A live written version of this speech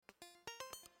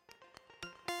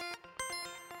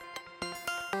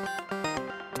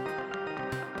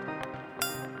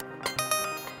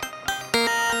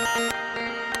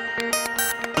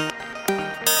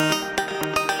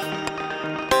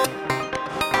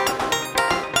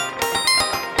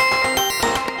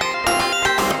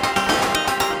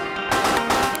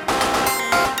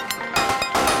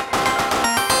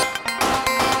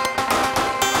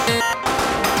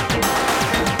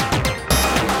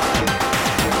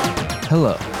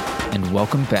Hello, and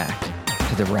welcome back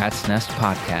to the Rat's Nest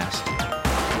Podcast.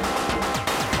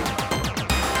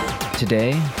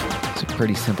 Today, it's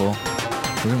pretty simple.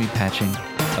 We're going to be patching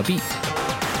a beat.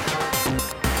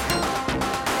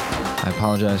 I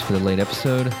apologize for the late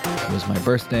episode. It was my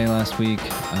birthday last week.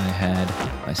 I had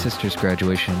my sister's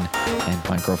graduation, and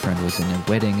my girlfriend was in a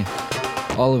wedding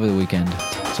all over the weekend,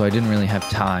 so I didn't really have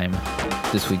time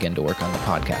this weekend to work on the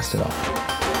podcast at all.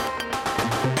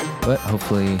 But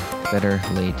hopefully, better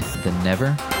late than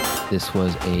never. This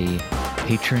was a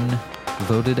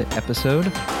patron-voted episode.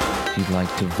 If you'd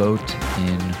like to vote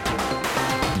in,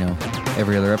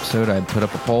 every other episode, I'd put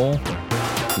up a poll.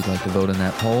 If you'd like to vote in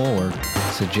that poll or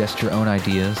suggest your own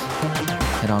ideas,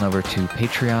 head on over to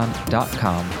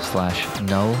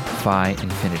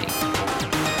patreon.com/nullphi-infinity.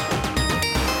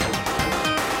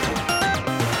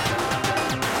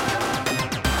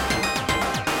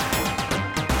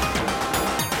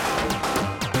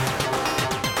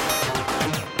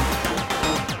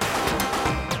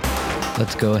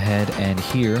 Let's go ahead and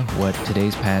hear what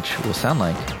today's patch will sound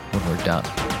like when we're done.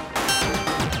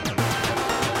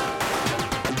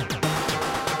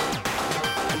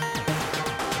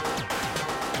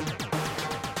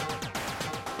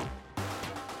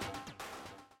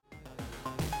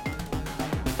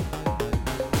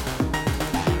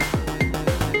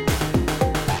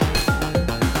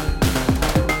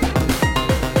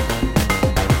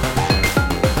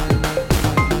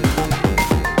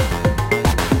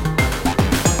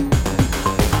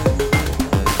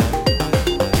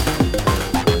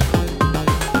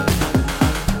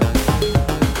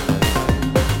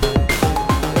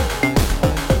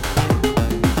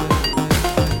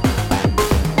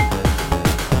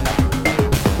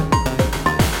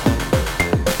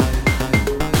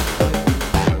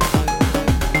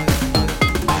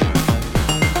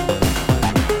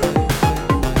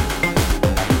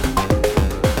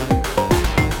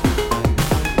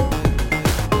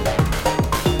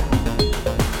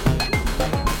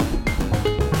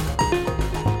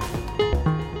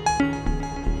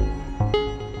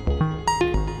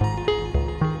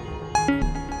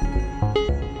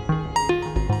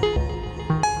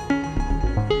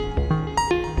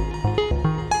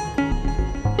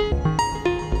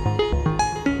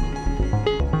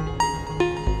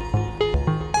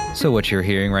 So what you're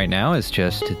hearing right now is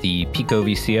just the Pico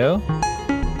VCO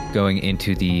going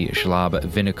into the Schlab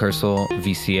Vinikursel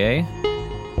VCA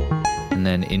and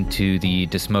then into the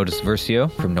Desmodus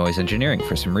Versio from Noise Engineering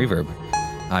for some reverb.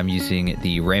 I'm using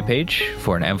the Rampage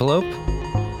for an envelope.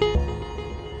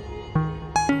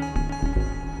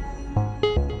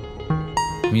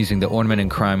 I'm using the Ornament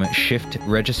and Crime Shift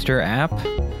Register app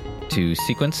to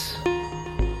sequence,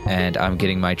 and I'm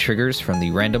getting my triggers from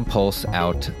the random pulse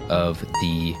out of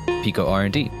the Pico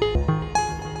R&D.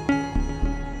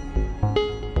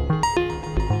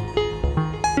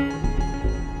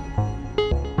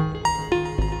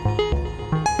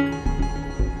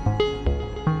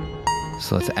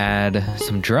 So let's add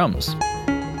some drums.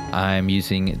 I'm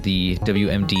using the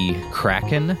WMD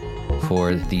Kraken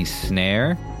for the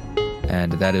snare,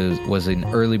 and that was an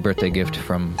early birthday gift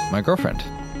from my girlfriend.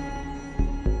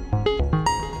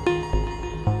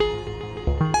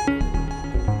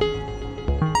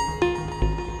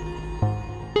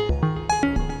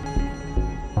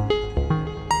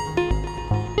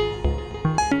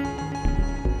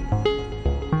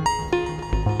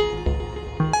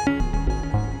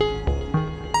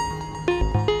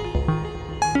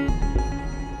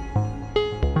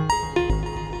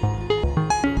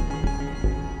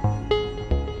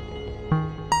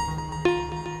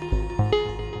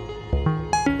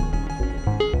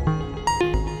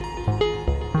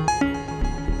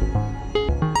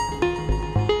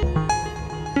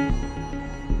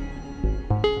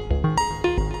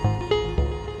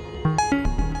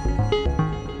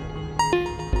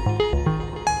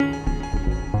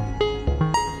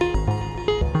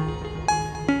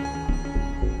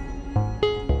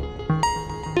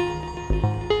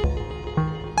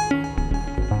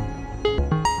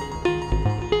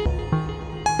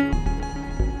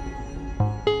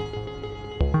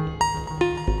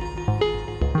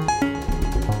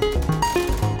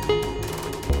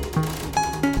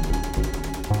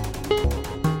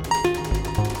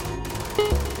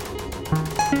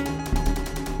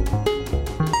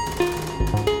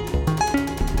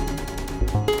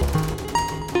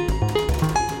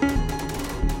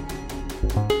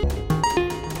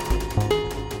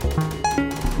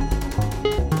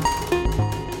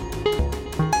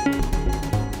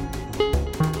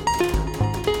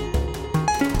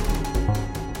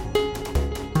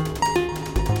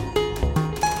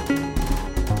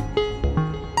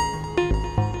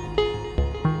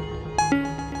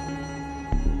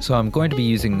 So I'm going to be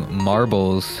using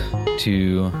marbles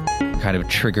to kind of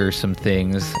trigger some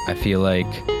things. I feel like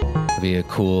it'll be a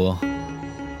cool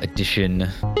addition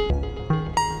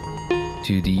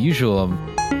to the usual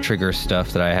trigger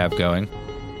stuff that I have going.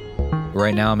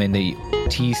 Right now I'm in the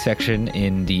T section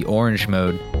in the orange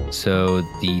mode, so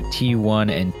the T1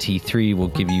 and T3 will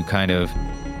give you kind of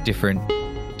different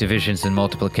divisions and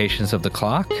multiplications of the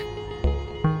clock,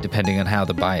 depending on how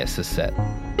the bias is set.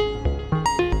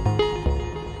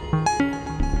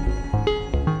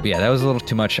 But yeah, that was a little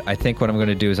too much. I think what I'm going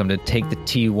to do is I'm going to take the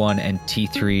T1 and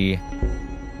T3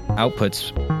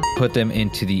 outputs, put them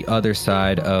into the other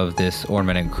side of this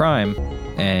ornament and crime,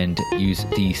 and use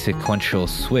the sequential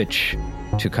switch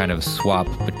to kind of swap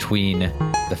between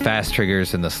the fast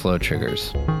triggers and the slow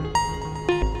triggers.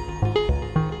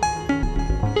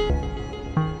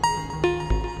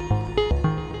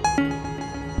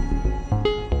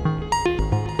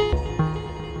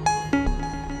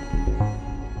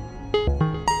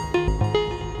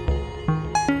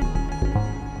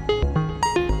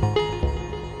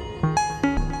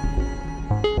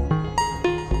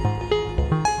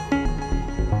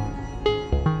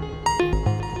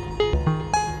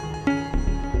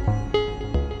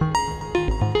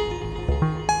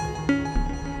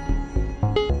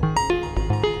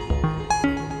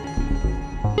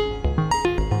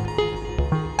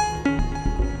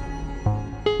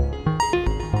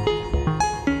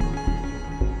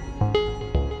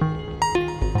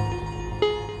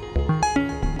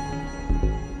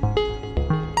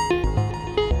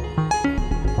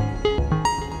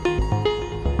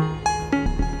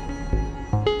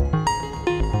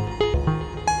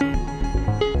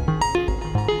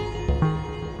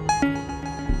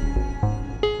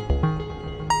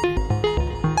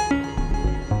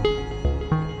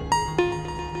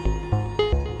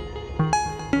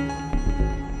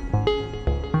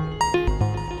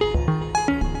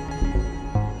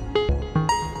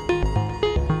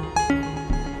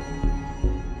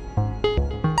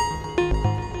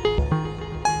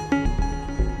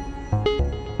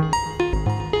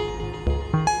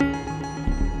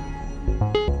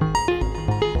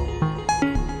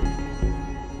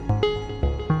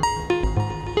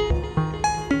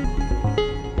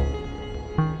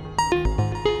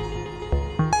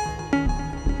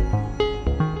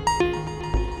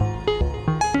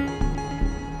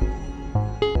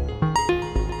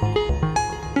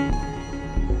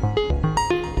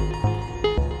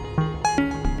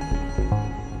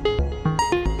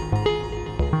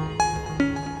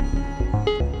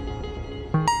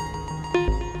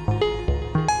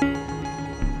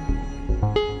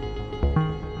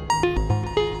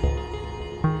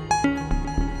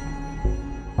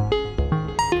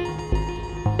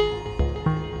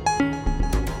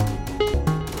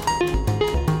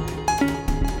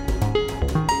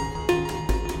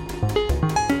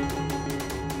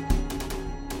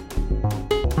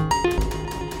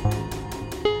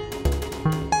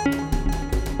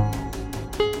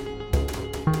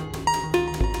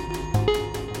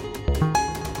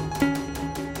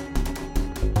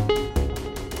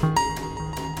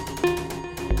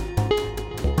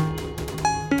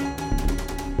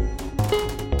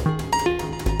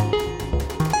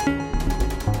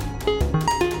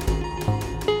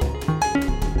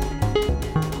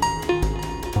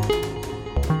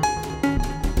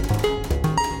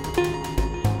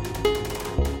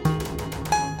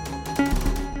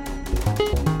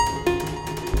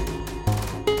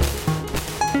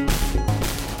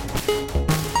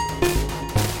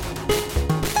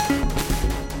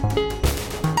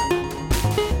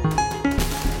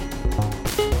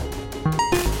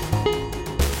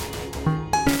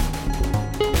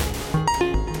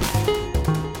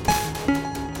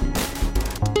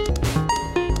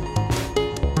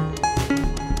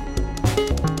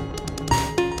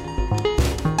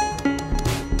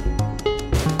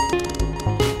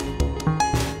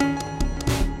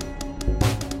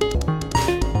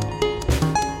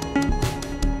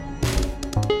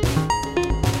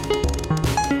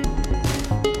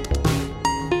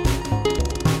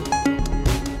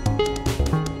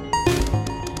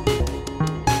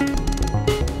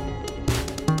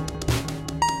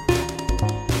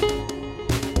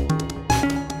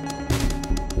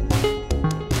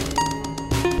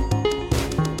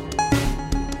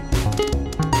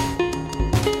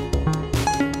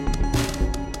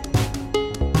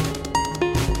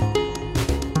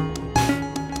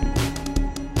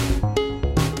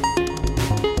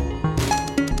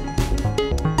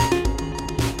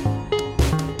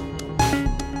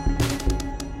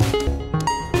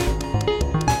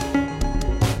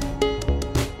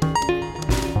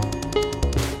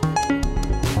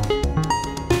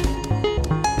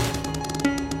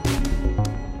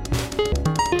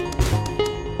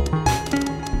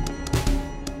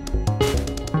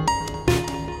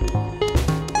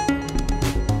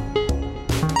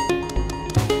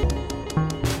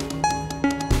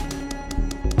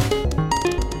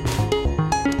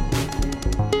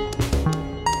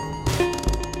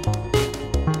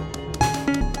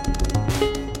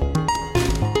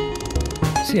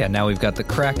 So yeah, now we've got the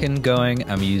Kraken going.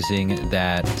 I'm using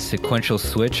that sequential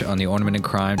switch on the Ornament and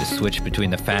Crime to switch between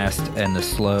the fast and the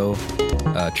slow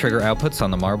trigger outputs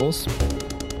on the marbles.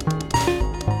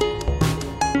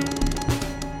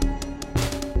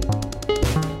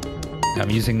 I'm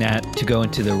using that to go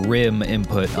into the rim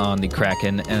input on the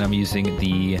Kraken, and I'm using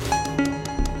the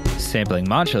sampling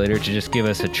modulator to just give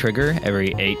us a trigger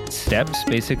every 8 steps,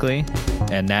 basically.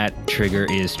 And that trigger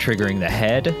is triggering the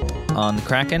head on the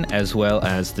Kraken as well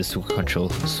as the sequential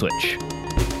switch.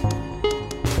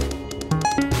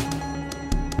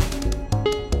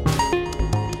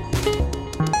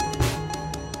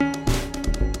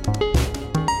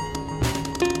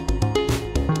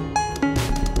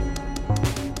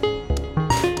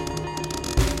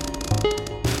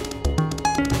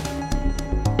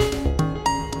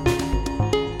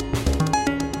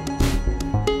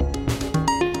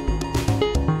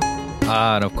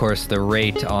 And of course, the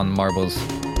rate on marbles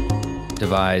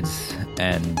divides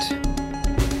and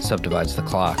subdivides the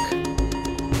clock.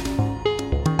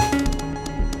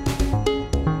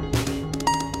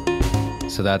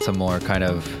 So that's a more kind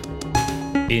of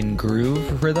in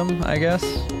groove rhythm, I guess.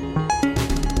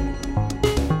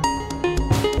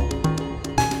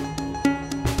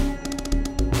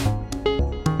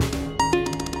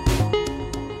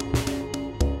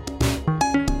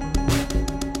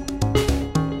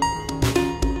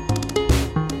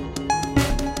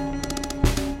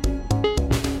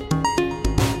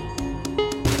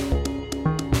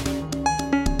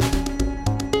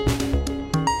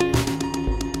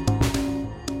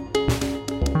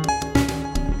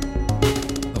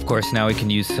 Of course, now we can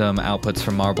use some outputs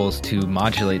from marbles to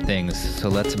modulate things. So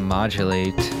let's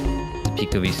modulate the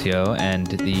Pico VCO and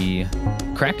the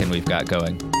Kraken we've got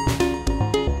going.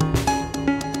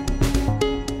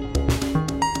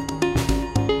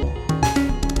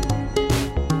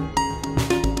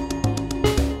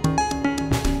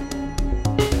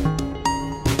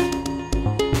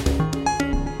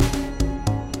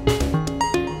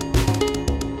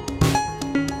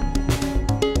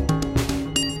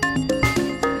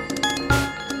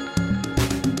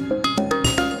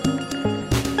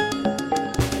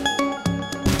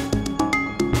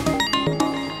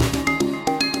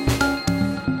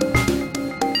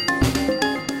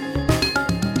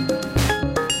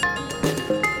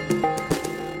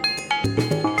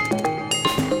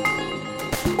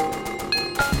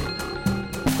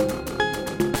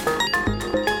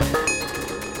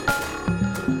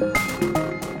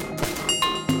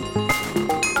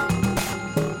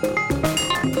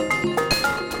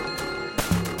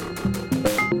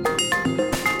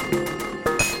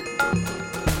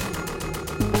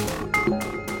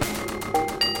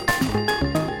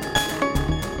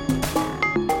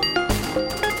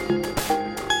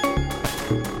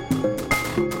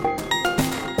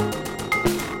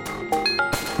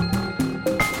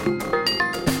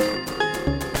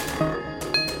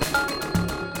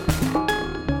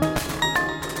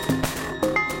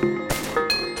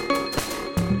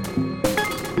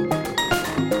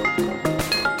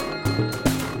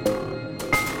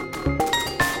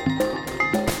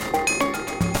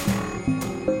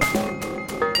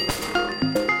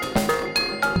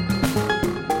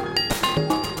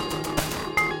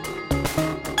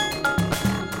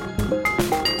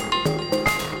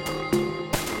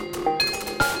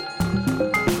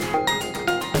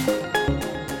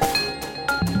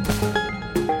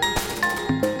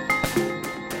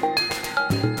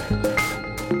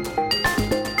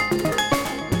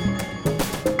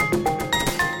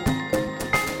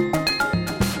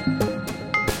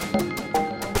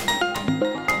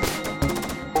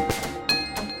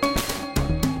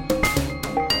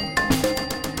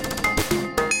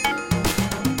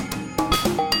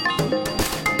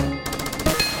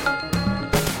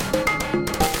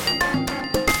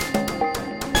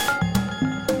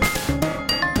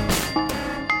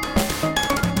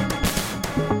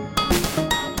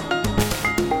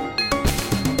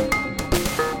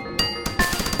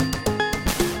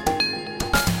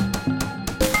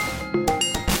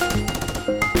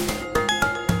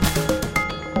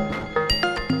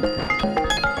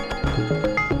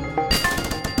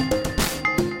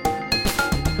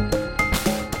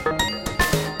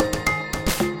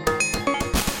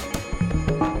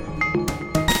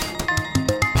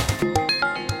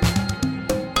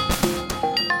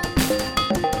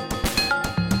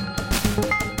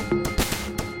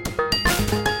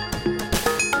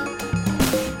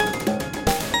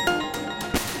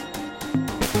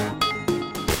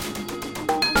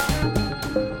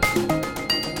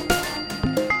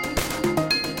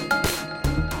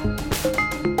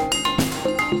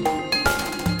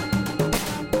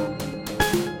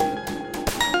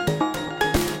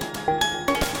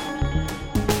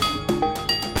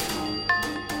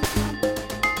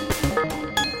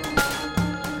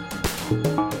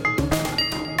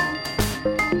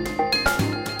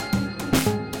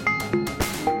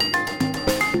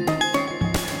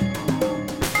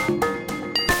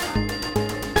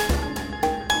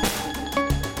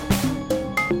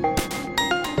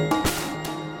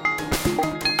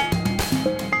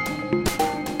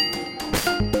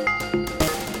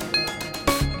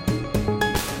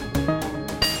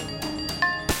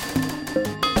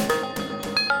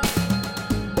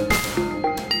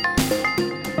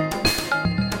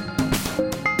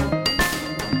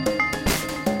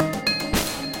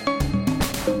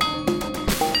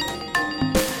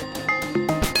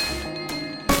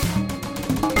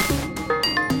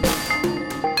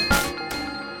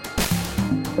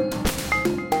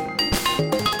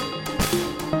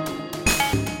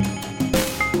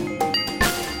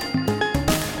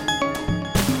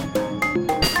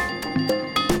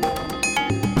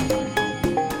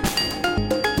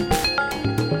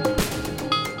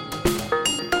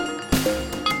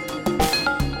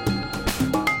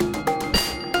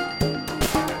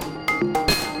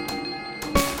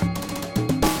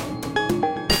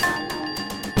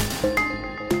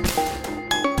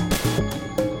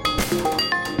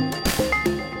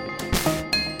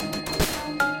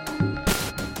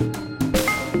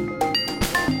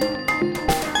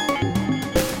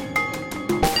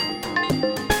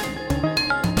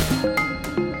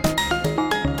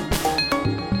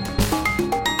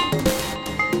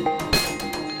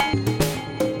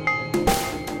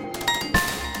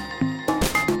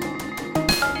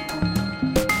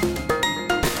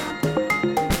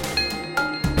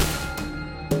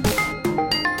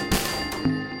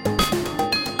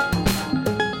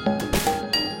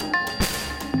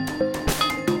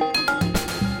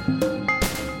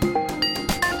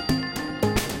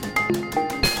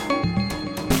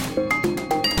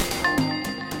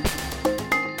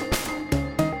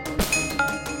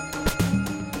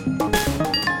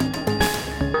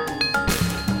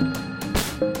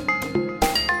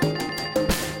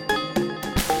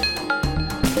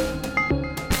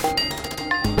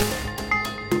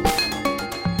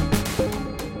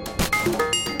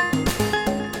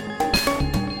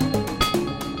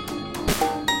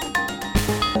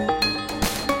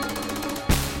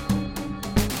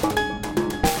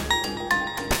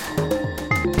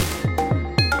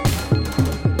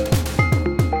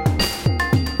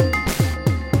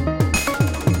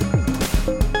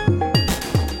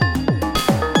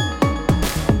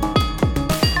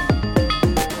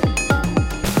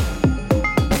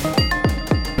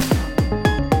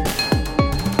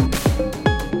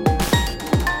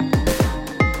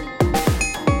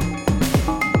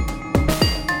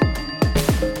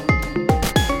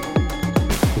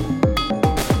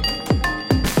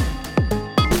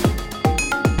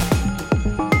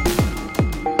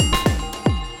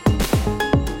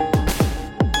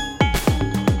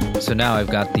 So now I've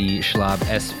got the Schlab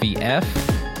SVF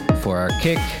for our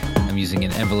kick. I'm using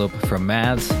an envelope from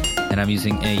Mads, and I'm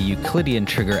using a Euclidean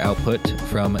trigger output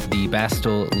from the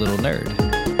Bastel Little Nerd,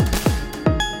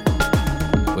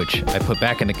 which I put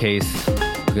back in the case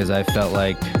because I felt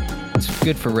like it's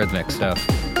good for rhythmic stuff.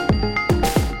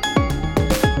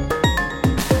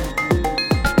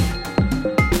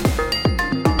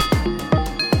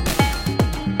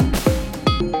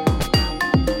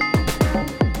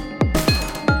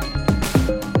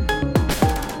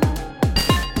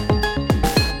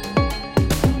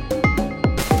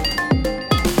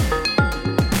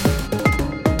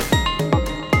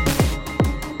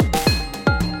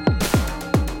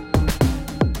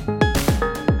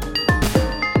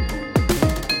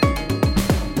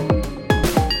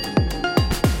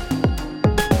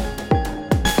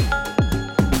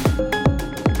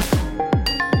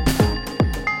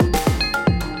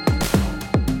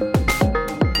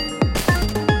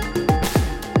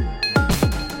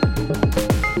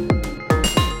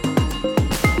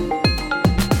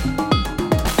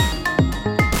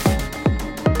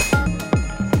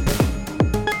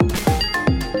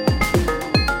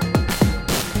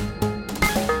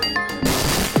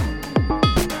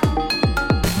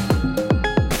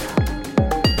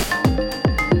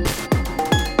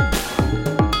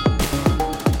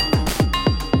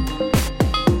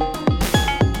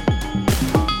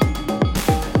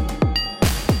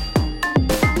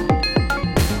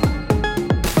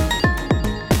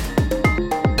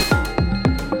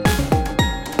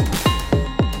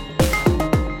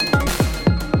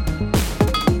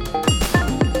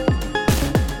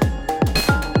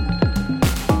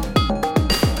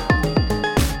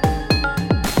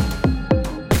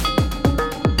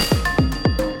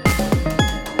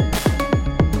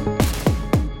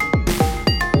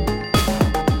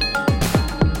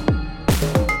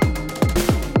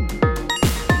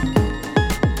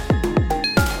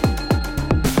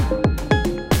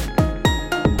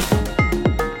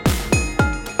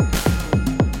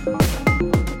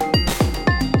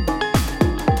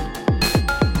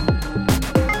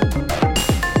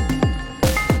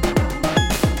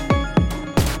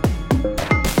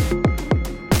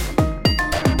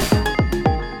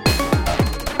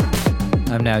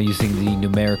 I'm now using the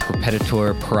Numeric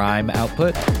Repetitor Prime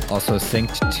output, also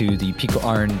synced to the Pico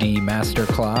R&D Master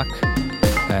Clock,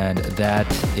 and that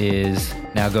is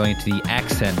now going to the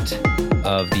accent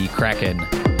of the Kraken,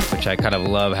 which I kind of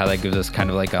love how that gives us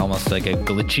kind of like almost like a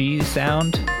glitchy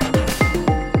sound.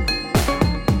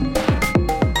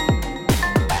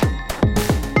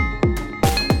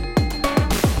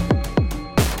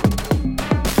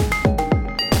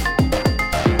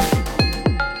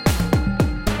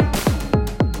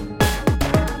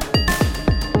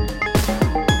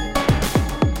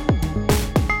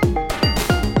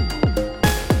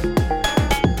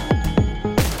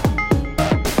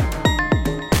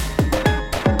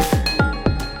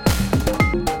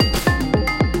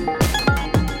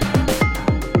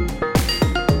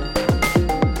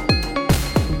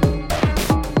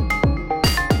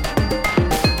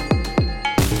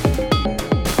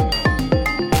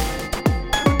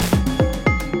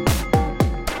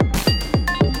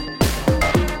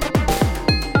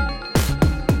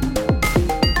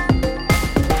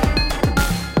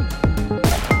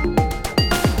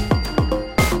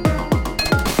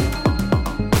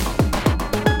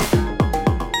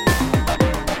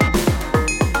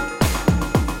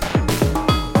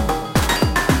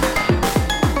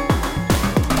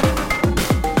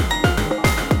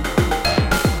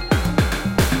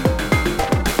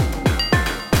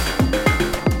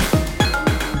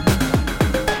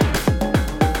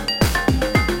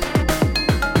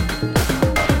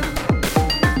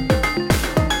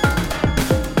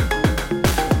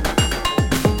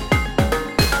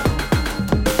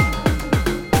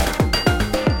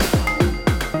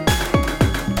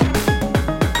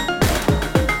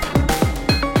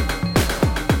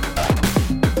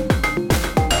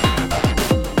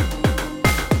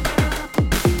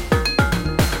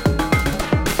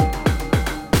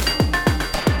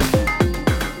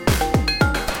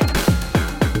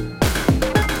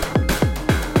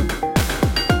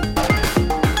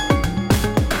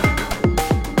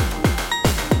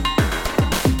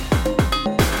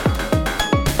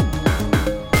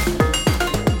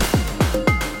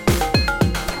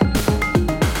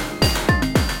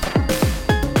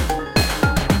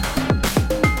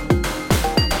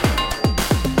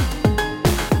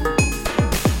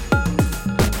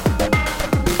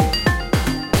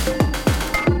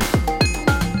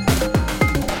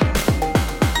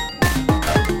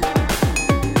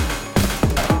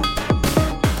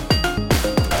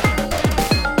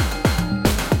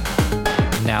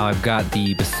 I've got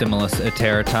the Bacillus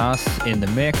Ateritas in the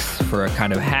mix for a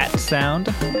kind of hat sound.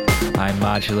 I'm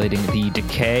modulating the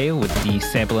decay with the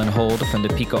sample and hold from the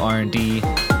Pico R&D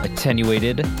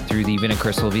attenuated through the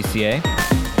Vinacrystal VCA.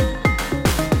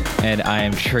 And I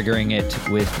am triggering it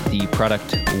with the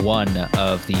product 1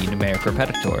 of the Numeric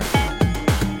Repetitor.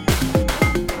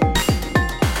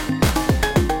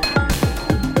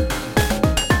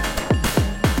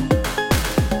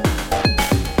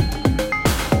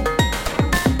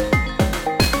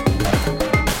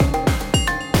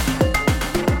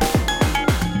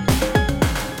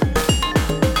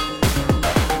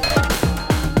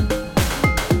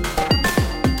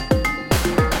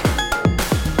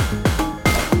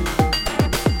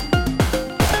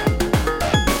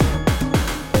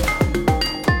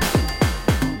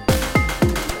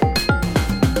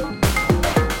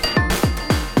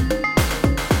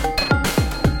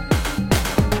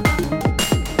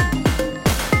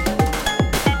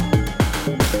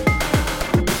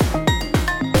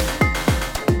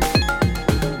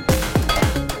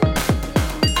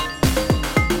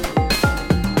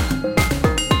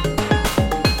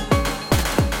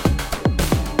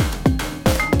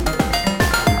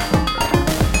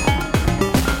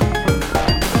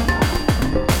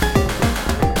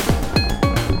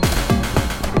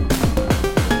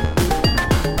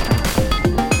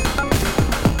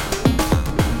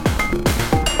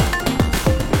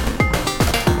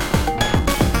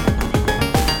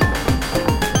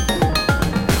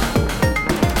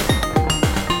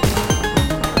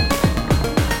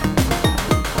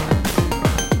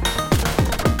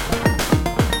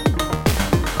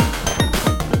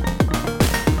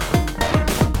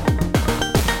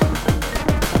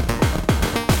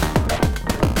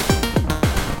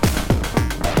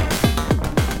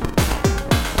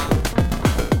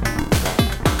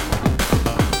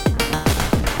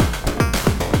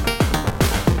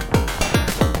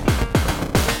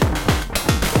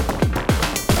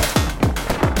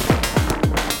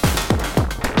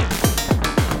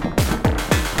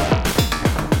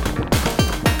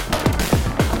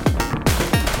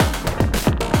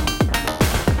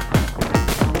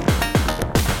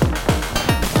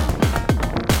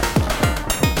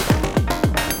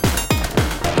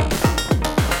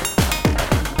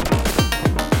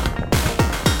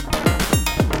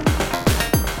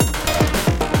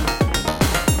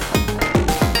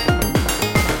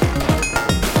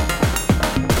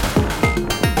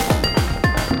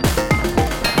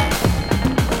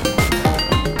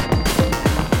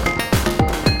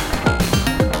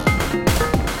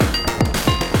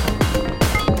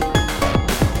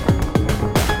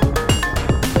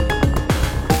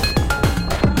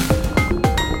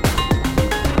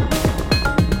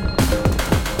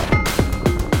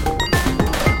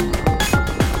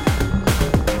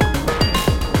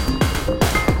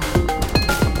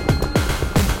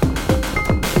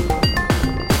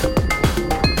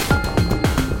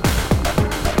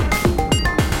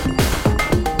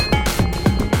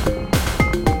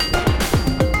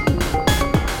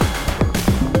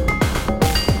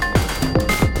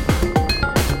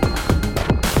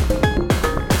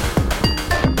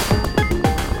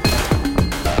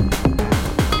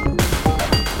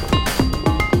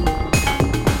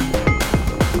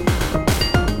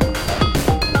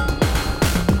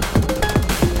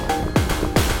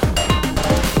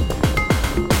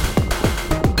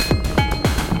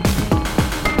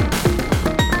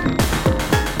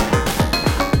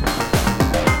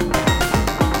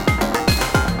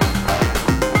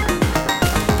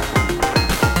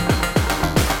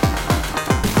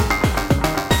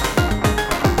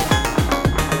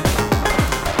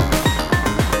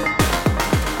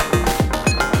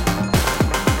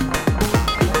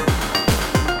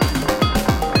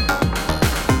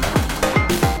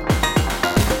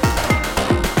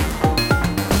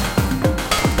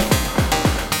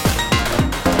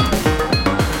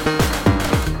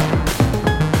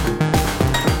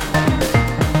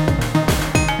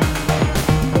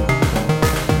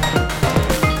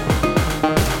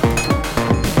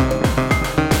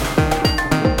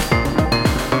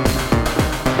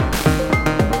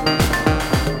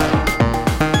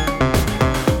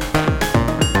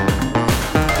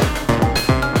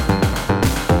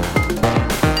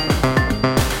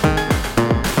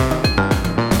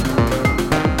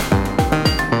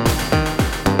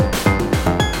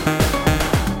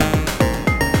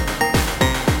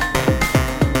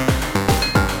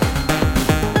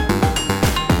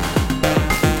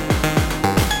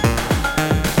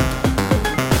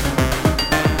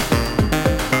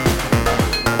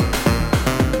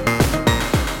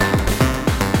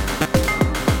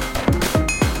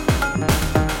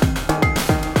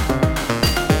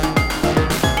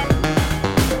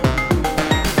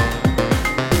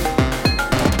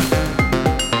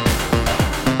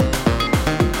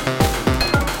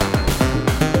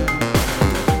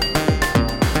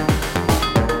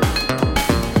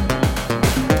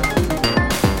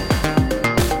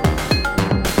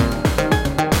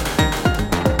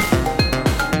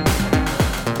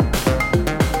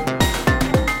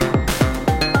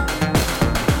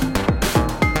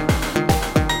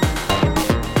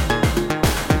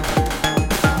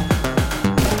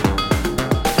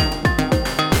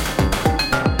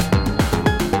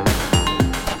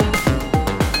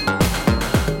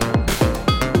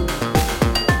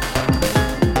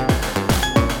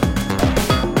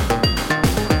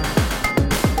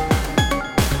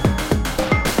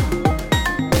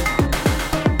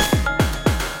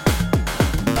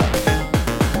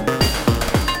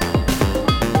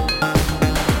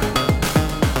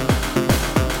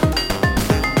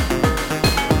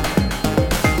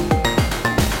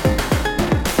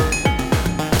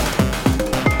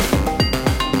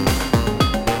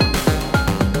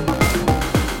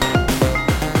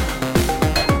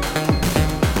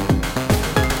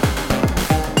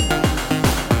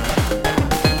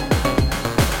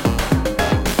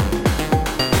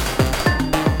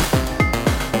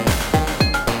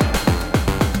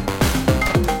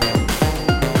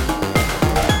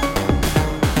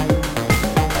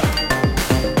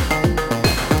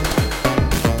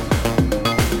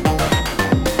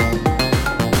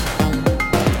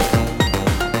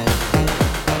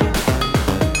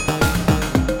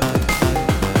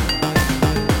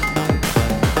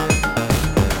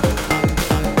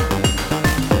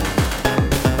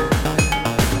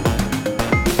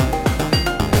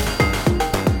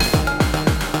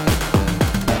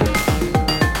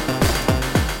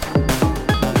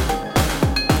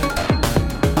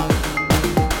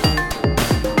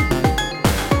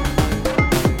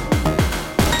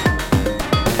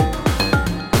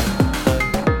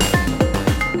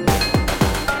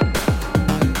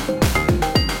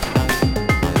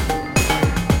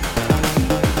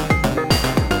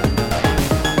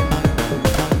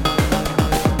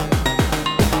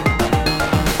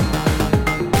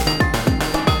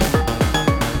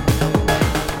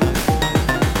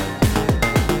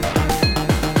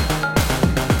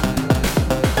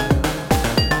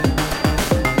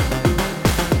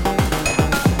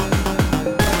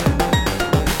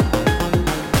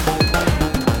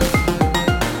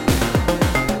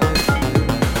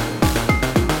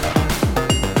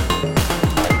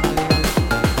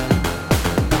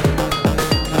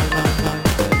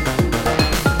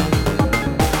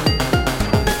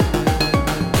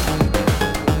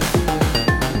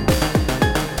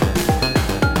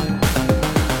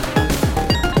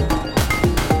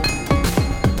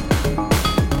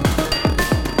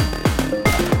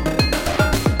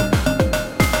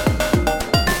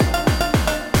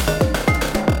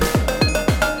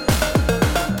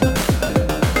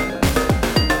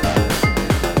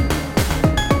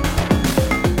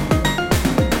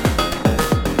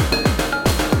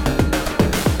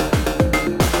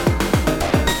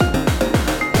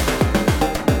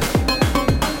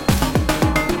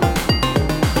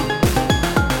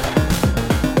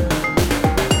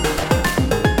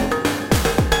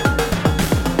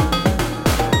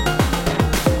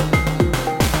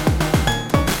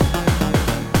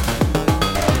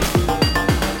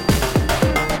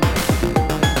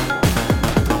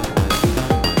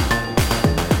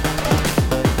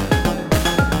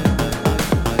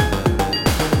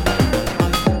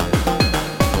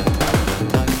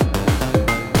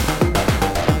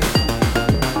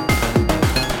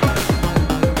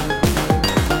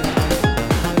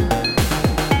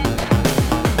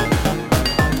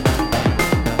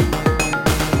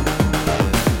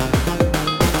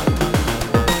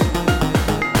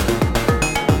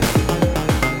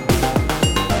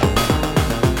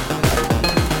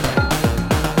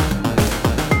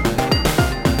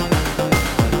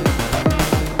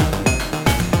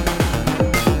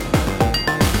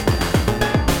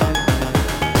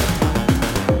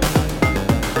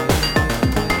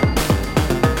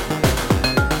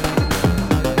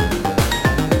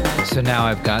 Now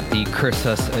I've got the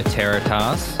Cursus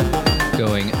Ateritas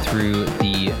going through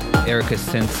the Erica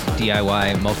Synths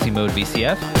DIY multi-mode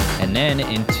VCF, and then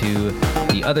into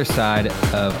the other side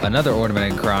of another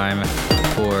Ornament and Crime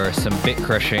for some bit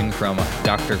crushing from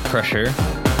Dr. Crusher.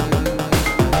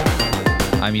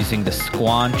 I'm using the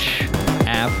Squanch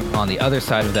app on the other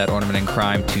side of that Ornament and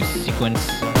Crime to sequence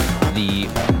the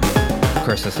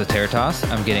Cursus Ateritas.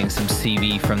 I'm getting some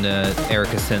CV from the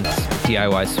Erica Synths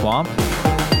DIY Swamp.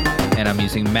 And I'm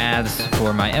using Maths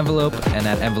for my envelope, and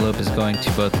that envelope is going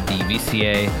to both the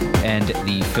VCA and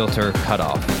the filter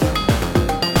cutoff.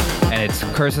 And it's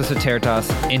Cursus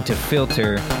Ateritas into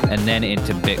filter and then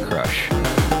into bit crush.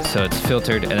 So it's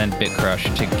filtered and then bit crush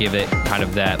to give it kind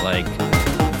of that like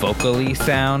vocally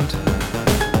sound,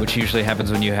 which usually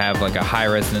happens when you have like a high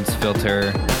resonance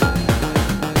filter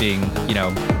being, you know,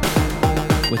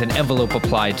 with an envelope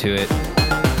applied to it,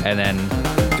 and then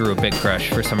through a bit crush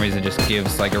for some reason just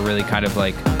gives like a really kind of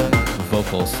like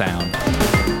vocal sound.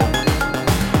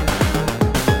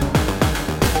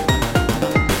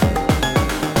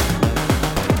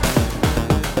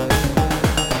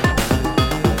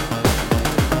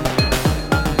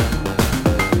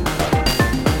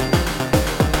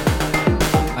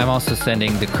 I'm also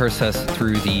sending the Cursus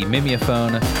through the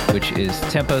Mimeophone, which is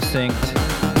tempo synced,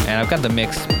 and I've got the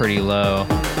mix pretty low.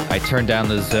 I turned down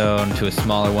the zone to a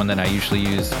smaller one than I usually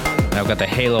use, and I've got the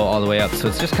halo all the way up, so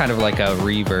it's just kind of like a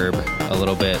reverb a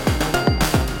little bit.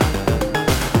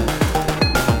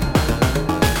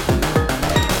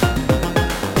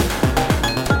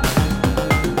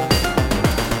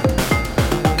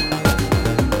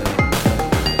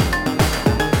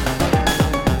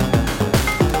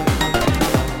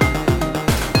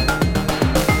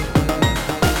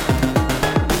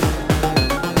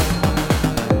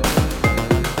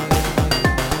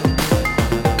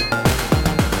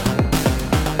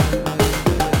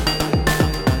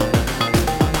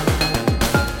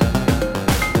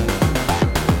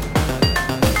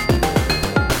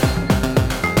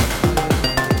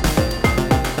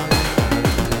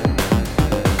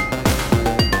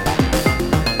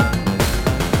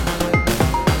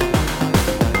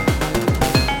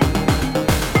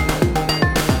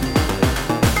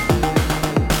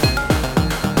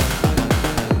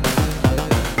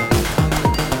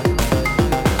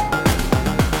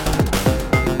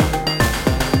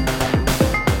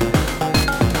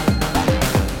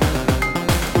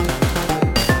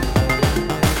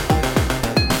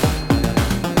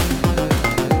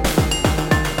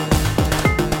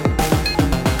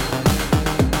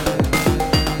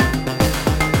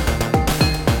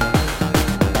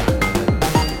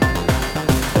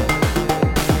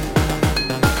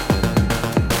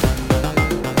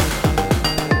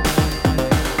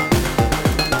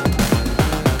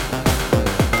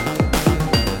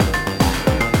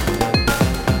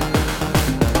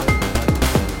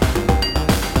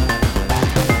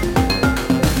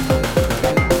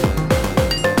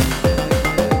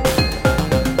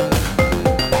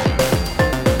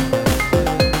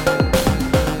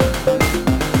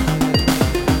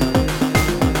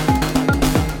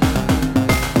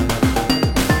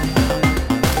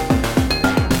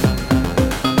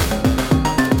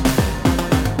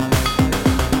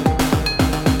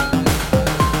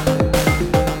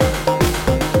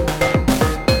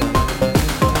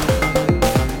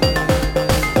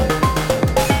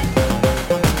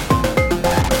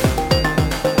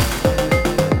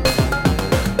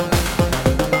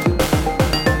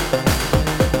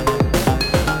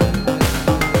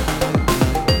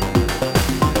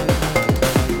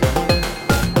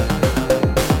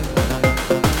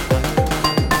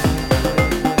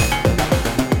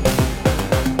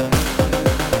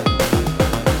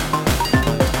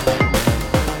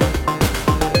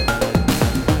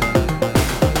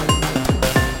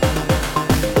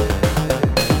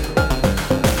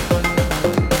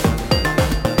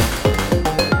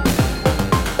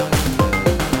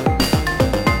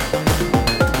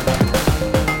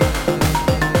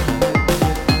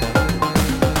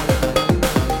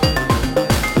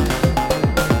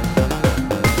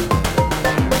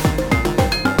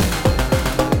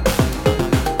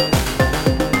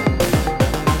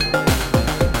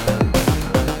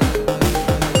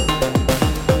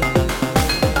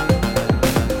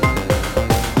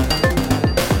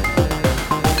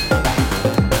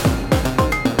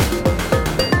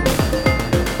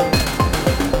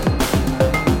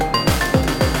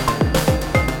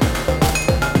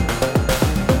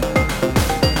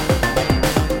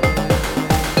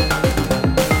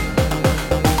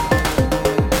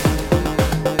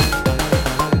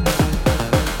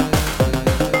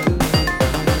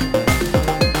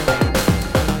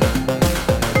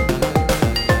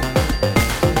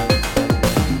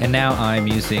 now I'm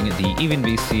using the Even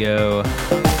VCO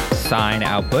sine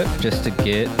output just to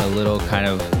get a little kind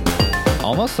of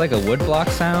almost like a woodblock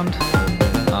sound.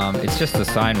 It's just a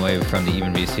sine wave from the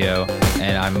Even VCO,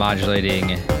 and I'm modulating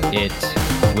it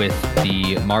with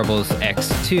the Marbles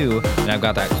X2, and I've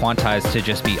got that quantized to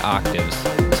just be octaves.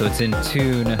 So it's in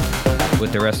tune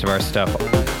with the rest of our stuff,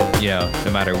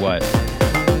 no matter what.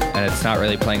 And it's not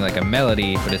really playing like a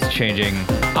melody, but it's changing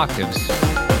octaves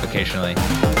occasionally.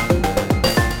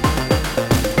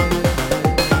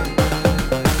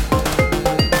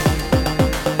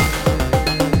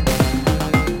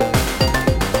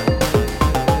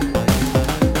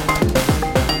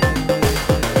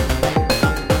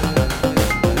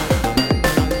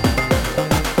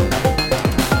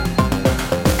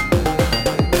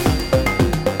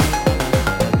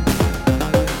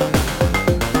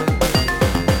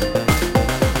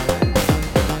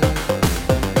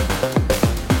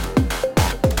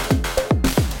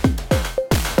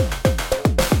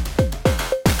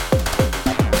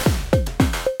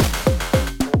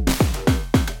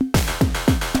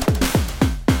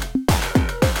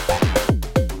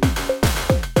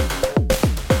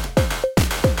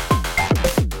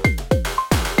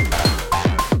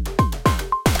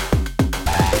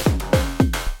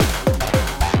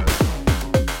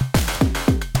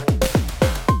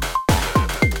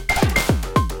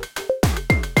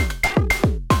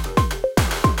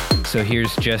 So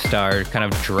here's just our kind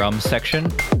of drum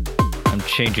section. I'm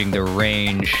changing the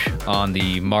range on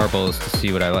the marbles to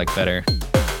see what I like better.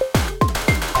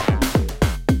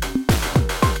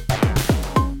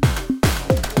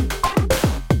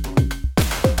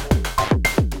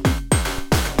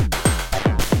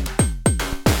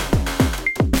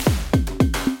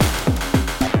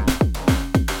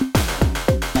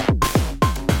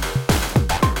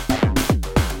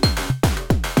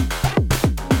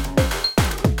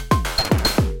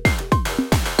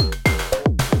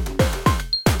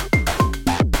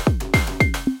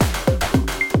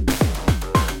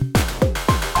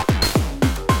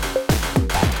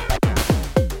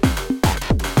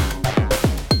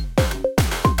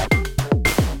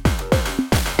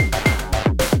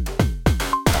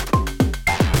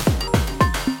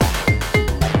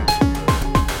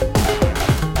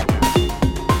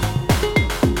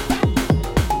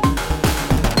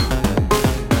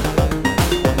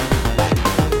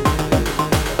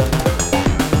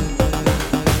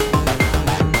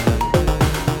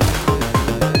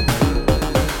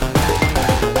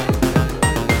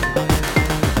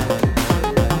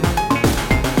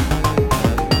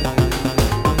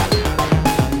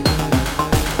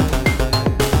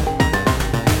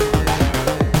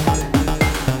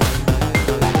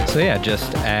 So yeah,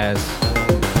 just as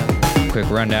a quick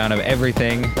rundown of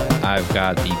everything, I've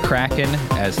got the Kraken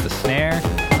as the snare,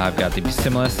 I've got the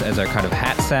Bsimilis as our kind of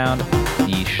hat sound,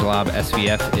 the Schlab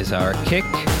SVF is our kick,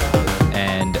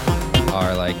 and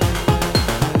our like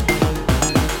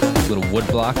little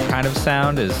woodblock kind of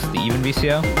sound is the Even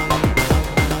VCO.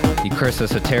 The Cursa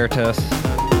Soteritas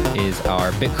is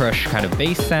our Bitcrush kind of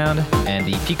bass sound, and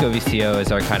the Pico VCO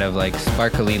is our kind of like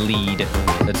sparkly lead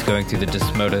that's going through the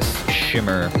Desmodus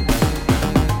shimmer.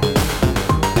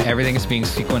 Everything is being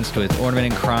sequenced with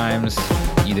Ornamenting Crimes,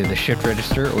 either the shift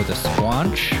register or the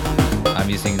squanch. I'm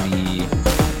using the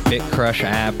Bitcrush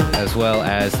app as well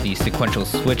as the sequential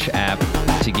switch app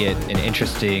to get an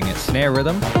interesting snare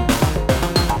rhythm.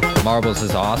 Marbles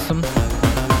is awesome.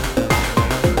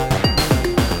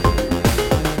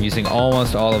 I'm using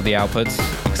almost all of the outputs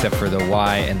except for the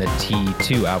Y and the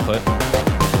T2 output.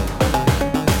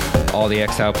 All the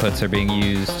X outputs are being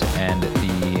used, and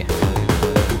the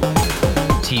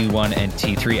T1 and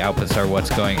T3 outputs are what's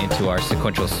going into our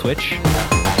sequential switch.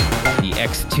 The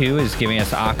X2 is giving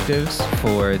us octaves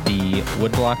for the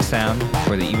woodblock sound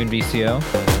for the Even VCO.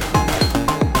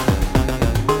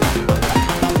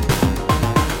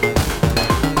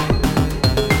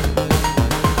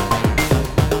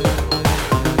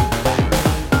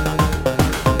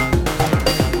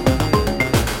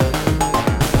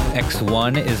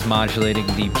 X1 is modulating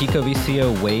the Pico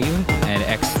VCO wave, and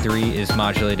X3 is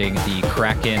modulating the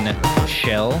Kraken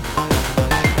shell.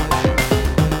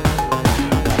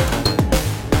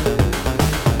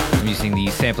 I'm using the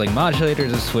sampling modulator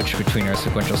to switch between our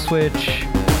sequential switch.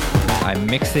 I'm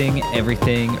mixing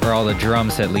everything, or all the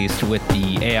drums at least, with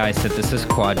the AI Synthesis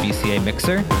Quad VCA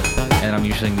mixer, and I'm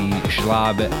using the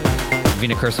Schlab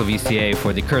Vinacursal VCA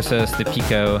for the Cursas, the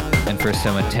Pico, and for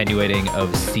some attenuating of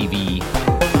CV.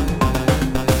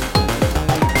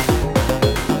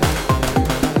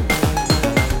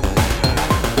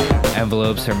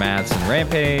 Envelopes are Mats and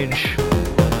Rampage.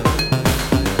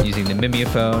 Using the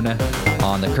Mimeophone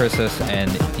on the Cursus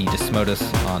and the Desmodus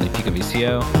on the Pico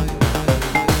VCO.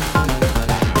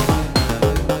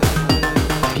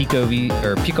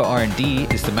 Pico R&D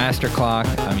is the master clock.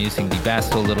 I'm using the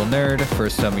Bastel Little Nerd for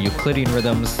some Euclidean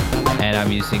rhythms, and I'm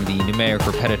using the Numeric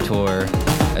Repetitor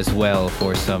as well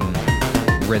for some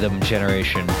rhythm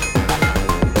generation.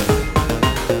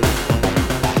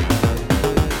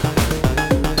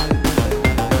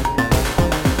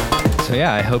 So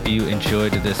yeah, I hope you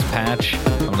enjoyed this patch.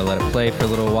 I'm gonna let it play for a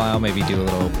little while, maybe do a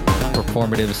little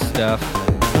performative stuff.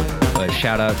 But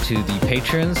shout out to the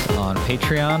patrons on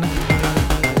Patreon: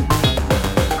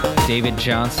 David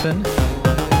Johnson,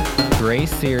 Gray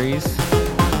Series,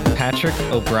 Patrick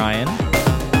O'Brien,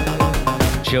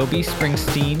 Joby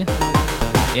Springsteen,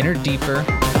 Inner Deeper,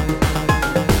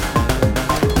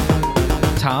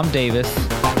 Tom Davis,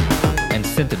 and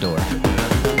Synthador.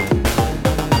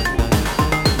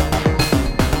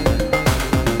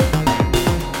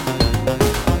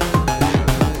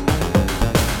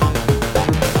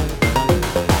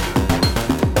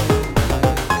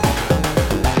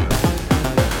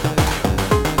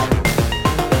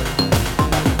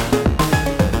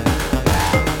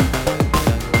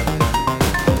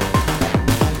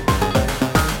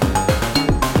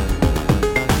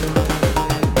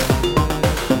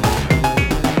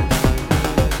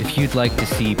 If you'd like to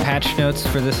see patch notes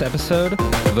for this episode,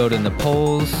 vote in the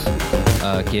polls,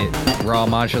 get raw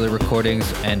modular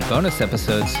recordings and bonus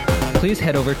episodes, please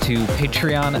head over to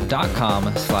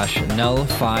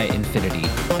patreon.com/nullphi-infinity.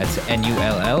 That's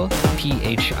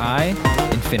NULLPHI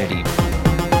infinity.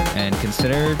 And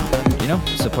consider,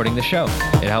 supporting the show.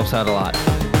 It helps out a lot.